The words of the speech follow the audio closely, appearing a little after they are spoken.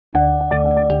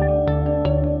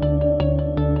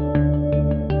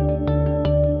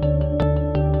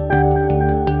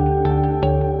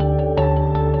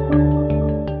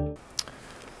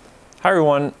Hi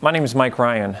everyone, my name is Mike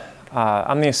Ryan.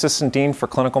 I'm the Assistant Dean for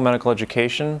Clinical Medical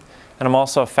Education, and I'm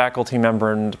also a faculty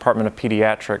member in the Department of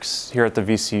Pediatrics here at the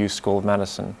VCU School of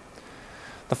Medicine.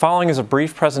 The following is a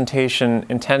brief presentation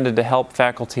intended to help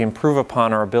faculty improve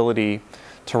upon our ability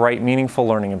to write meaningful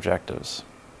learning objectives.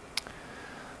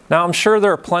 Now, I'm sure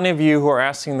there are plenty of you who are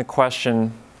asking the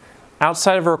question,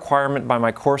 outside of a requirement by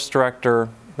my course director,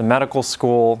 the medical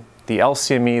school, the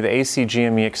LCME, the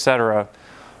ACGME, etc.,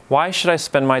 why should I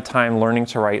spend my time learning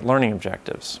to write learning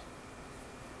objectives?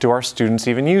 Do our students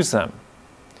even use them?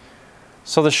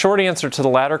 So the short answer to the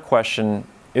latter question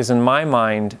is, in my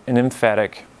mind, an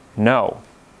emphatic no.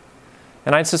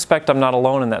 And I suspect I'm not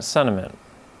alone in that sentiment.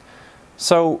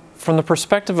 So from the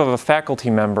perspective of a faculty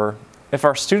member, if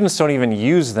our students don't even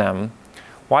use them,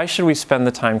 why should we spend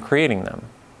the time creating them?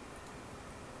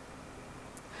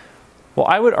 Well,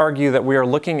 I would argue that we are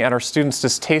looking at our students'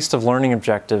 distaste of learning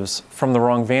objectives from the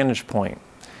wrong vantage point,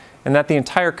 and that the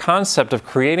entire concept of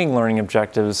creating learning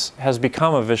objectives has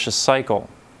become a vicious cycle.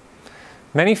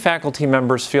 Many faculty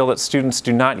members feel that students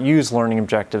do not use learning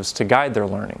objectives to guide their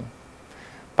learning.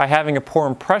 By having a poor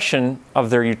impression of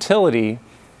their utility,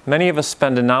 many of us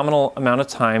spend a nominal amount of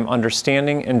time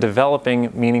understanding and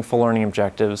developing meaningful learning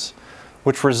objectives,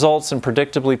 which results in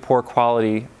predictably poor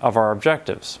quality of our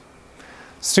objectives.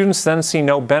 Students then see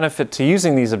no benefit to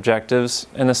using these objectives,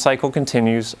 and the cycle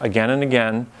continues again and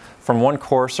again from one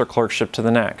course or clerkship to the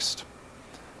next.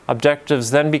 Objectives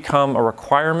then become a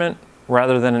requirement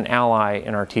rather than an ally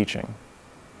in our teaching.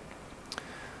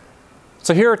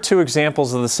 So here are two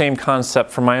examples of the same concept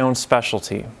from my own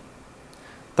specialty.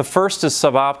 The first is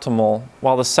suboptimal,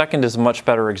 while the second is a much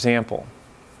better example.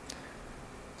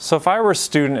 So if I were a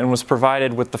student and was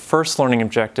provided with the first learning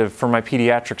objective for my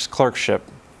pediatrics clerkship,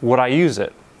 would I use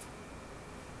it?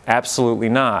 Absolutely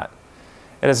not.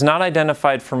 It has not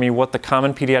identified for me what the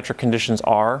common pediatric conditions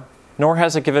are, nor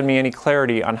has it given me any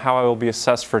clarity on how I will be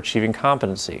assessed for achieving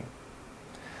competency.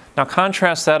 Now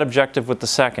contrast that objective with the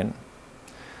second.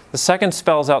 The second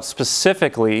spells out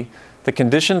specifically the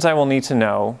conditions I will need to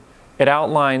know. It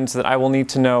outlines that I will need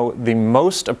to know the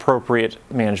most appropriate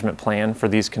management plan for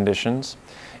these conditions,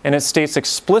 and it states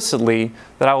explicitly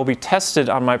that I will be tested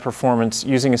on my performance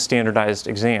using a standardized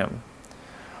exam.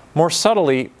 More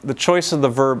subtly, the choice of the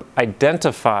verb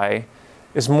identify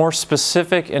is more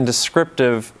specific and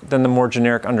descriptive than the more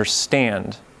generic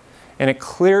understand, and it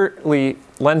clearly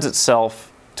lends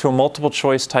itself to a multiple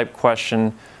choice type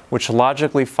question which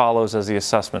logically follows as the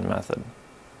assessment method.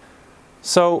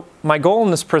 So my goal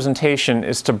in this presentation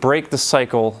is to break the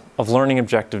cycle of learning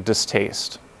objective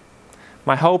distaste.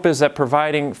 My hope is that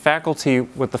providing faculty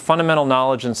with the fundamental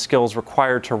knowledge and skills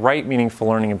required to write meaningful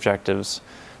learning objectives,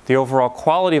 the overall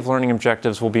quality of learning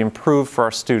objectives will be improved for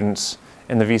our students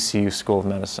in the VCU School of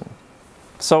Medicine.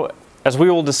 So as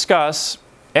we will discuss,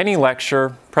 any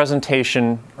lecture,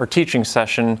 presentation, or teaching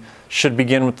session should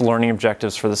begin with the learning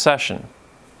objectives for the session.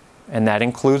 And that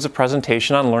includes a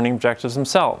presentation on learning objectives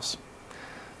themselves.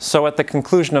 So at the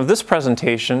conclusion of this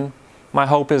presentation, my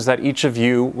hope is that each of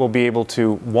you will be able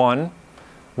to, 1,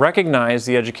 recognize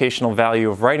the educational value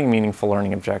of writing meaningful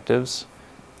learning objectives,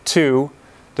 2,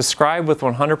 describe with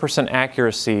 100%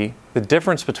 accuracy the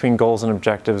difference between goals and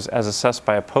objectives as assessed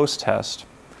by a post-test,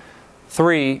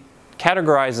 3,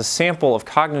 categorize a sample of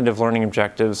cognitive learning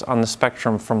objectives on the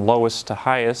spectrum from lowest to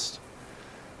highest,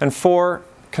 and 4,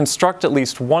 construct at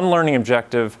least one learning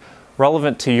objective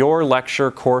relevant to your lecture,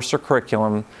 course, or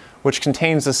curriculum, which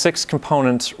contains the 6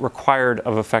 components required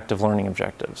of effective learning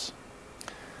objectives.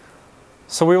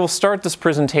 So we will start this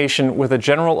presentation with a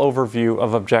general overview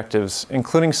of objectives,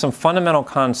 including some fundamental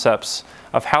concepts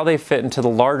of how they fit into the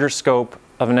larger scope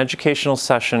of an educational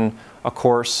session, a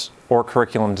course, or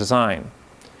curriculum design.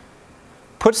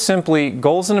 Put simply,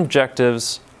 goals and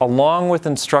objectives, along with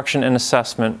instruction and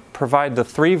assessment, provide the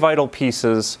 3 vital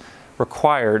pieces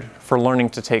required for learning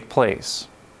to take place.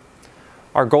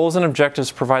 Our goals and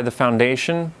objectives provide the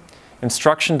foundation,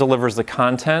 instruction delivers the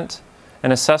content,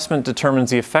 and assessment determines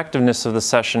the effectiveness of the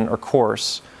session or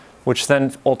course, which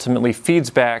then ultimately feeds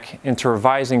back into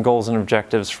revising goals and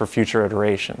objectives for future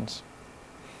iterations.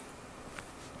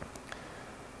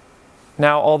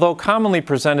 Now, although commonly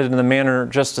presented in the manner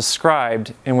just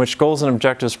described, in which goals and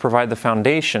objectives provide the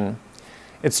foundation,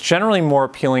 it's generally more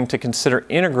appealing to consider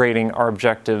integrating our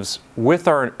objectives with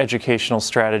our educational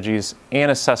strategies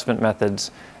and assessment methods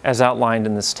as outlined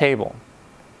in this table.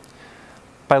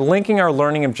 By linking our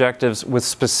learning objectives with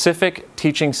specific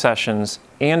teaching sessions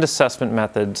and assessment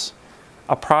methods,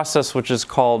 a process which is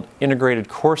called integrated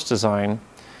course design,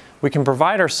 we can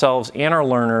provide ourselves and our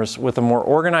learners with a more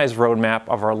organized roadmap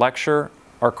of our lecture,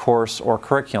 our course, or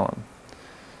curriculum.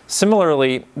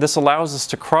 Similarly, this allows us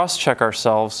to cross-check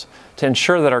ourselves to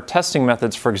ensure that our testing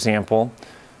methods, for example,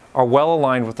 are well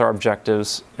aligned with our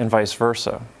objectives and vice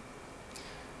versa.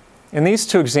 In these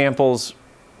two examples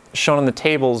shown in the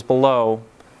tables below,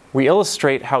 we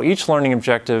illustrate how each learning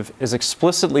objective is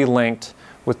explicitly linked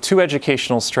with two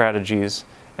educational strategies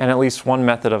and at least one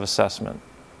method of assessment.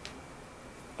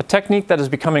 A technique that has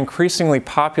become increasingly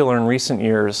popular in recent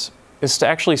years is to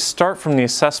actually start from the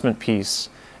assessment piece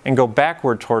and go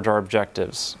backward towards our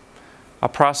objectives, a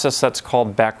process that's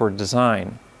called backward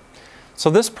design. So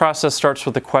this process starts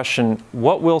with the question,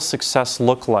 what will success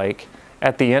look like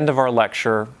at the end of our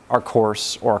lecture, our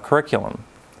course, or our curriculum?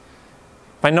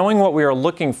 By knowing what we are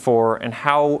looking for and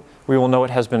how we will know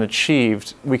it has been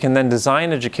achieved, we can then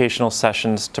design educational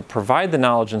sessions to provide the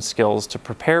knowledge and skills to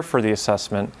prepare for the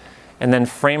assessment, and then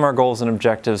frame our goals and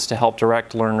objectives to help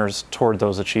direct learners toward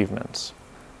those achievements.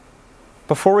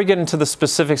 Before we get into the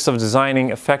specifics of designing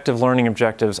effective learning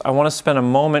objectives, I want to spend a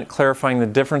moment clarifying the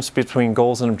difference between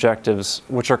goals and objectives,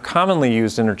 which are commonly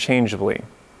used interchangeably.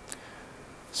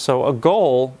 So a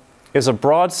goal is a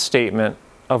broad statement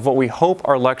of what we hope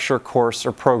our lecture, course,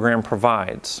 or program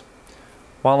provides,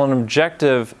 while an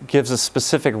objective gives a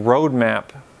specific roadmap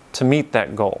to meet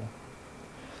that goal.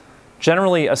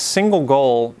 Generally, a single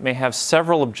goal may have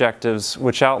several objectives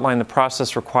which outline the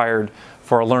process required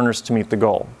for our learners to meet the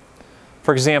goal.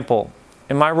 For example,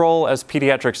 in my role as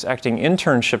Pediatrics Acting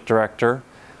Internship Director,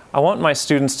 I want my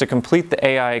students to complete the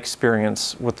AI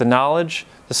experience with the knowledge,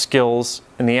 the skills,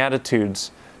 and the attitudes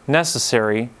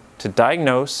necessary to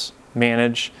diagnose,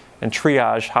 manage, and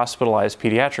triage hospitalized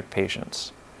pediatric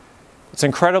patients. It's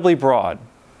incredibly broad,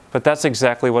 but that's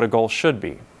exactly what a goal should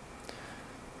be.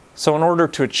 So in order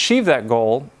to achieve that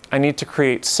goal, I need to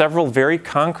create several very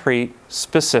concrete,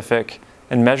 specific,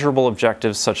 and measurable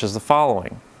objectives such as the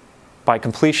following. By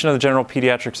completion of the General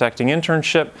Pediatrics Acting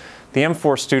Internship, the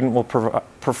M4 student will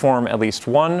perform at least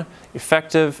one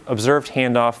effective, observed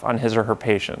handoff on his or her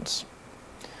patients.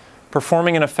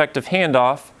 Performing an effective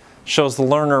handoff shows the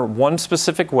learner one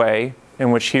specific way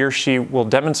in which he or she will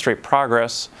demonstrate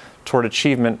progress toward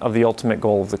achievement of the ultimate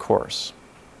goal of the course.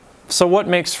 So what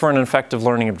makes for an effective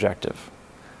learning objective?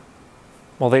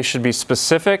 Well, they should be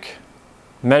specific,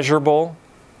 measurable,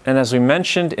 and as we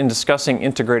mentioned in discussing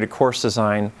integrated course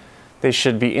design, they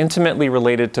should be intimately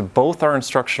related to both our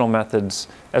instructional methods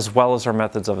as well as our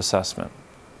methods of assessment.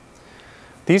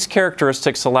 These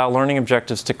characteristics allow learning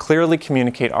objectives to clearly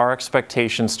communicate our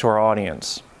expectations to our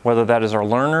audience, whether that is our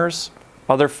learners,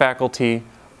 other faculty,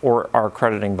 or our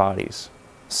accrediting bodies.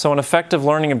 So an effective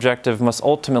learning objective must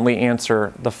ultimately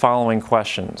answer the following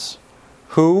questions.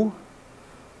 Who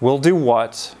will do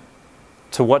what,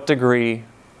 to what degree,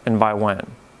 and by when?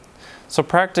 So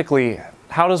practically,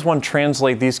 how does one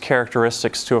translate these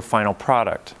characteristics to a final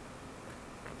product?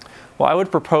 Well, I would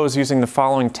propose using the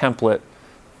following template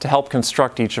to help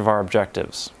construct each of our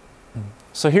objectives.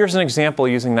 So here's an example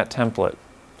using that template.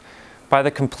 By the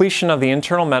completion of the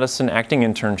Internal Medicine Acting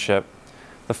Internship,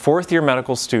 the fourth-year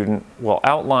medical student will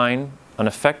outline an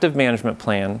effective management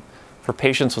plan for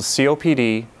patients with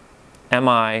COPD,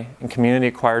 MI, and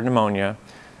community-acquired pneumonia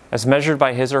as measured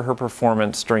by his or her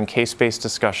performance during case-based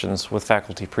discussions with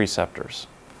faculty preceptors.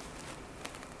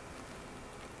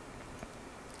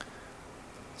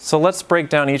 So let's break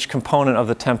down each component of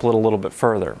the template a little bit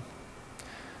further.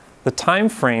 The time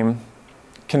frame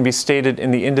can be stated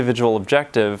in the individual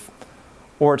objective,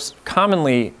 or it's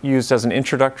commonly used as an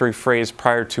introductory phrase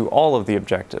prior to all of the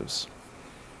objectives.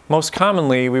 Most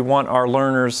commonly, we want our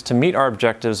learners to meet our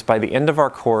objectives by the end of our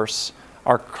course,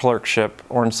 our clerkship,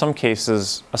 or in some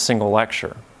cases, a single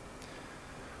lecture.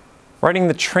 Writing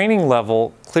the training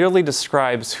level clearly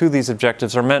describes who these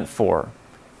objectives are meant for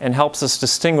and helps us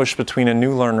distinguish between a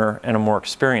new learner and a more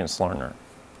experienced learner.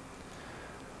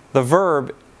 The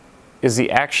verb is the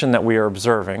action that we are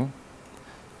observing.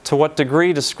 To what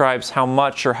degree describes how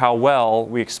much or how well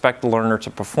we expect the learner to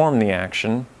perform the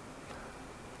action.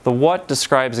 The what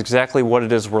describes exactly what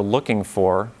it is we're looking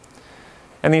for.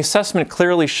 And the assessment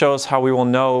clearly shows how we will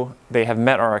know they have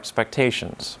met our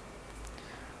expectations.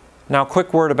 Now, a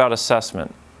quick word about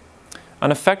assessment.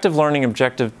 An effective learning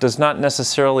objective does not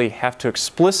necessarily have to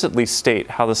explicitly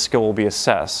state how the skill will be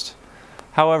assessed.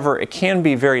 However, it can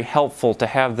be very helpful to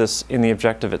have this in the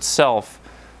objective itself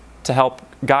to help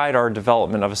guide our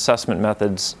development of assessment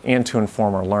methods and to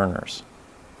inform our learners.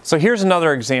 So here's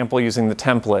another example using the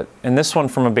template, and this one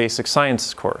from a basic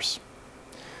sciences course.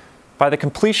 By the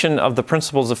completion of the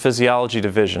Principles of Physiology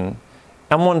division,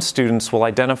 M1 students will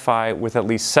identify with at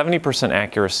least 70%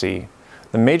 accuracy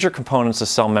the major components of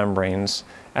cell membranes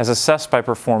as assessed by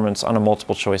performance on a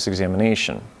multiple choice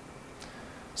examination.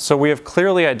 So we have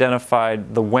clearly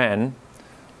identified the when,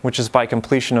 which is by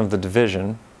completion of the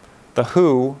division, the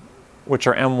who, which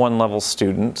are M1 level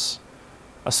students,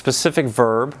 a specific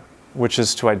verb, which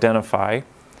is to identify,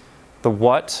 the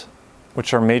what,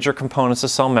 which are major components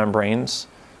of cell membranes,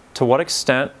 to what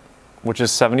extent, which is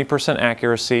 70%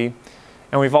 accuracy,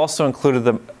 and we've also included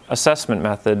the assessment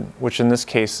method, which in this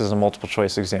case is a multiple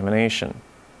choice examination.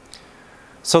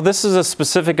 So this is a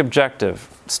specific objective.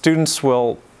 Students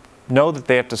will know that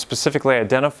they have to specifically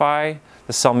identify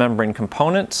the cell membrane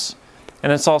components,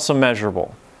 and it's also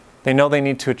measurable. They know they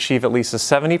need to achieve at least a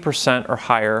 70% or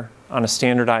higher on a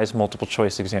standardized multiple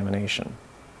choice examination.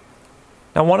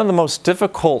 Now, one of the most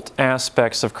difficult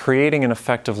aspects of creating an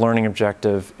effective learning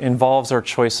objective involves our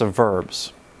choice of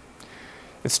verbs.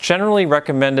 It's generally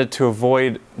recommended to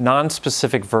avoid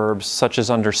non-specific verbs such as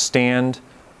understand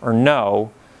or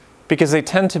know because they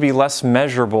tend to be less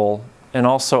measurable and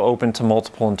also open to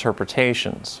multiple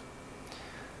interpretations.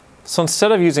 So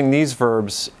instead of using these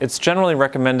verbs, it's generally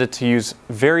recommended to use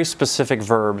very specific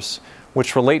verbs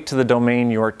which relate to the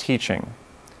domain you are teaching.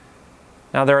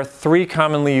 Now there are three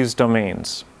commonly used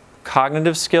domains: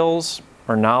 cognitive skills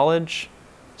or knowledge,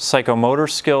 psychomotor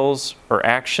skills or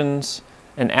actions,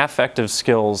 and affective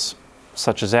skills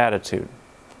such as attitude.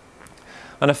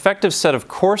 An effective set of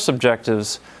course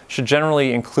objectives should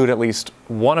generally include at least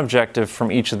one objective from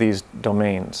each of these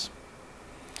domains.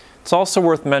 It's also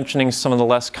worth mentioning some of the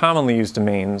less commonly used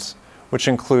domains, which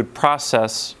include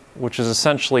process, which is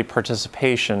essentially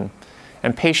participation,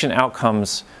 and patient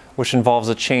outcomes, which involves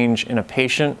a change in a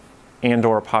patient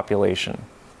and/or a population.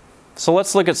 So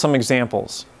let's look at some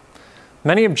examples.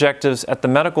 Many objectives at the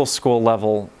medical school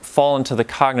level fall into the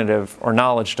cognitive or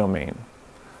knowledge domain.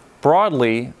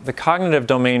 Broadly, the cognitive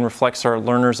domain reflects our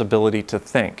learners' ability to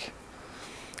think.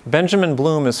 Benjamin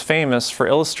Bloom is famous for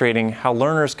illustrating how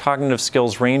learners' cognitive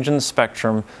skills range in the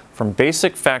spectrum from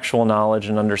basic factual knowledge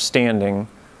and understanding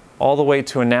all the way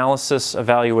to analysis,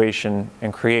 evaluation,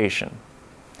 and creation.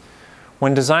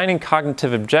 When designing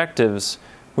cognitive objectives,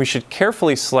 we should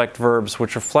carefully select verbs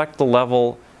which reflect the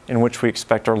level in which we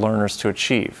expect our learners to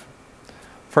achieve.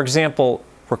 For example,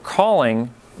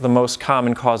 recalling the most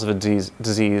common cause of a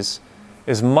disease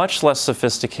is much less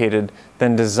sophisticated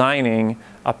than designing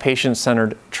a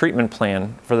patient-centered treatment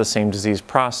plan for the same disease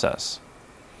process.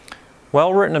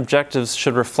 Well-written objectives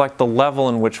should reflect the level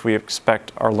in which we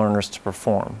expect our learners to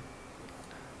perform.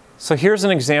 So here's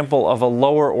an example of a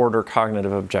lower-order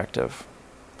cognitive objective.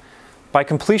 By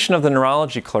completion of the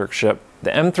neurology clerkship,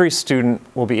 the M3 student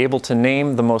will be able to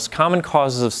name the most common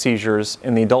causes of seizures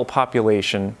in the adult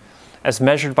population as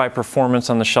measured by performance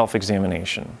on the shelf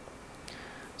examination.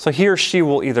 So he or she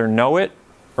will either know it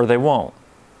or they won't.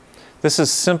 This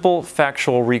is simple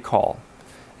factual recall.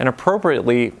 And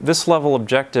appropriately, this level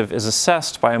objective is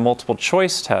assessed by a multiple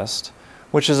choice test,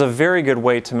 which is a very good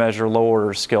way to measure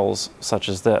low-order skills such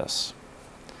as this.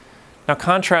 Now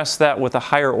contrast that with a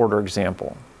higher order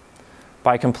example.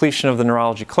 By completion of the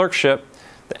neurology clerkship,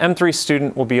 the M3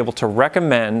 student will be able to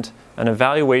recommend an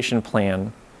evaluation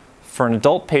plan for an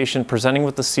adult patient presenting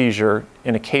with a seizure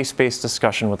in a case-based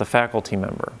discussion with a faculty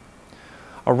member.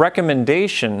 A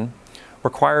recommendation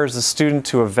requires the student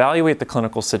to evaluate the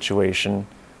clinical situation,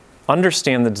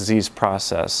 understand the disease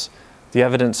process, the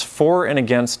evidence for and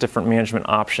against different management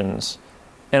options,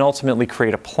 and ultimately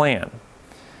create a plan.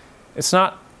 It's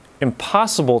not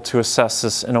impossible to assess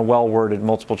this in a well-worded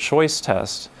multiple choice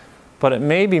test, but it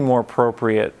may be more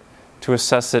appropriate to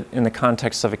assess it in the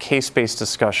context of a case-based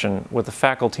discussion with a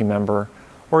faculty member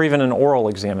or even an oral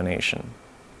examination.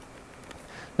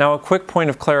 Now, a quick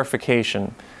point of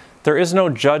clarification. There is no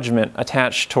judgment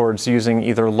attached towards using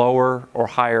either lower or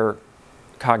higher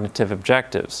cognitive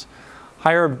objectives.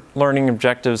 Higher learning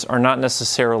objectives are not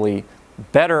necessarily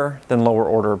better than lower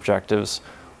order objectives.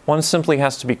 One simply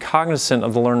has to be cognizant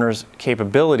of the learner's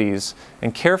capabilities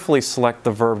and carefully select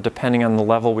the verb depending on the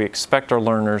level we expect our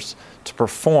learners to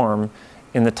perform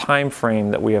in the time frame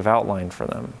that we have outlined for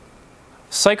them.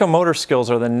 Psychomotor skills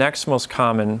are the next most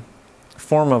common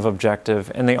form of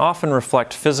objective, and they often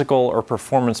reflect physical or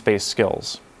performance-based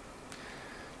skills.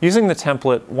 Using the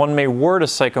template, one may word a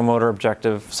psychomotor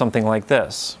objective something like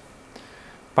this.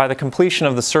 By the completion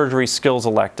of the surgery skills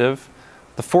elective,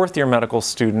 the fourth-year medical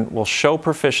student will show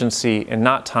proficiency in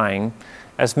knot tying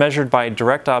as measured by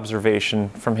direct observation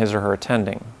from his or her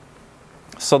attending.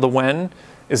 So the when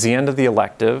is the end of the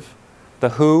elective,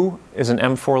 the who is an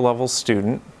M4 level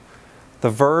student, the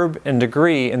verb and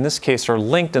degree in this case are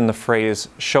linked in the phrase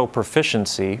show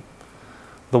proficiency,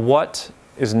 the what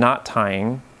is knot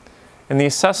tying, and the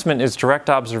assessment is direct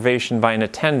observation by an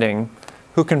attending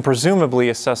who can presumably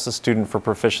assess the student for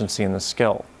proficiency in the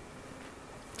skill.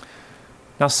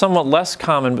 Now, somewhat less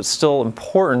common but still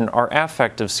important are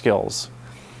affective skills,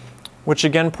 which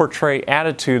again portray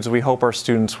attitudes we hope our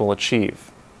students will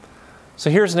achieve. So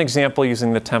here's an example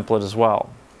using the template as well.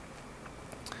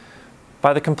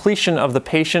 By the completion of the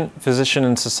Patient, Physician,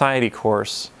 and Society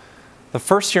course, the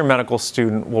first-year medical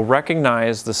student will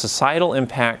recognize the societal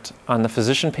impact on the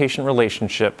physician-patient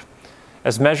relationship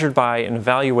as measured by an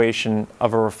evaluation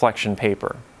of a reflection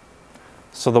paper.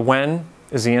 So the when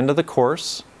is the end of the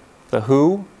course, the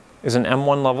who is an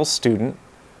M1 level student,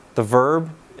 the verb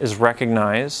is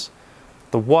recognize,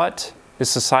 the what is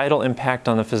societal impact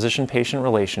on the physician-patient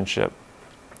relationship,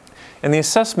 and the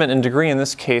assessment and degree in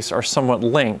this case are somewhat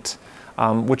linked,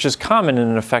 which is common in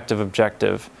an affective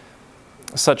objective,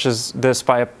 such as this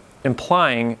by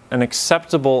implying an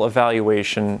acceptable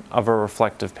evaluation of a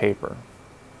reflective paper.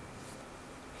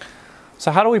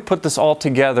 So how do we put this all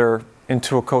together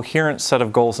into a coherent set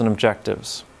of goals and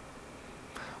objectives?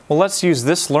 Well, let's use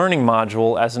this learning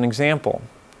module as an example.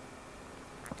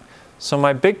 So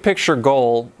my big picture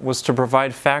goal was to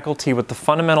provide faculty with the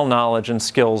fundamental knowledge and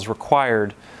skills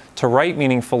required to write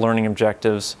meaningful learning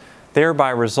objectives,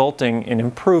 thereby resulting in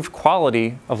improved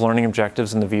quality of learning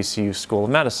objectives in the VCU School of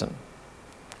Medicine.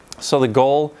 So the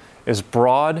goal is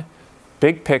broad,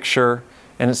 big picture,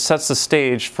 and it sets the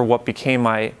stage for what became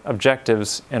my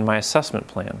objectives and my assessment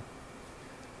plan.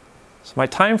 So my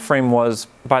time frame was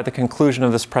by the conclusion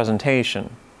of this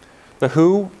presentation. The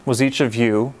who was each of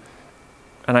you,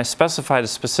 and I specified a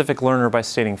specific learner by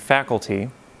stating faculty,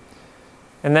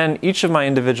 and then each of my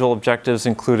individual objectives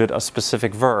included a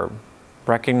specific verb: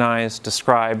 recognize,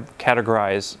 describe,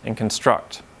 categorize, and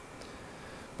construct.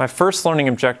 My first learning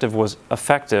objective was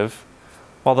affective,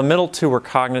 while the middle two were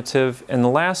cognitive, and the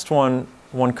last one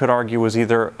could argue was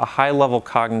either a high-level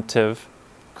cognitive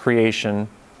creation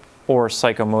or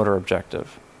psychomotor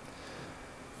objective.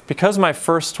 Because my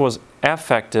first was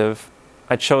affective,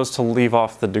 I chose to leave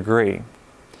off the degree.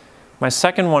 My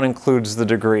second one includes the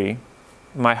degree.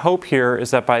 My hope here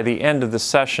is that by the end of the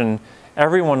session,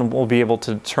 everyone will be able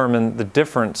to determine the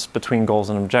difference between goals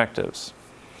and objectives.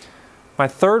 My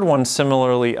third one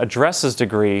similarly addresses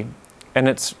degree, and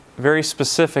it's very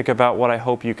specific about what I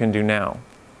hope you can do now.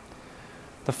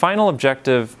 The final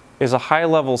objective is a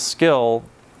high-level skill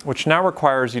which now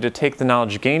requires you to take the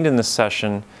knowledge gained in this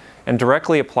session and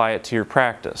directly apply it to your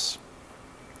practice.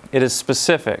 It is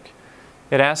specific.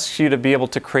 It asks you to be able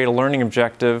to create a learning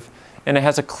objective, and it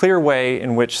has a clear way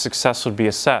in which success would be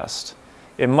assessed.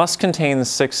 It must contain the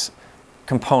 6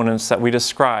 components that we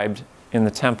described in the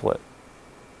template.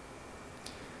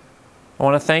 I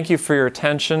want to thank you for your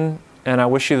attention, and I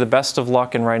wish you the best of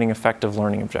luck in writing effective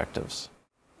learning objectives.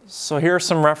 So here are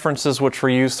some references which were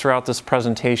used throughout this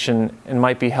presentation and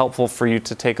might be helpful for you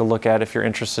to take a look at if you're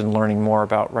interested in learning more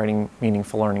about writing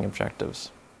meaningful learning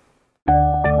objectives.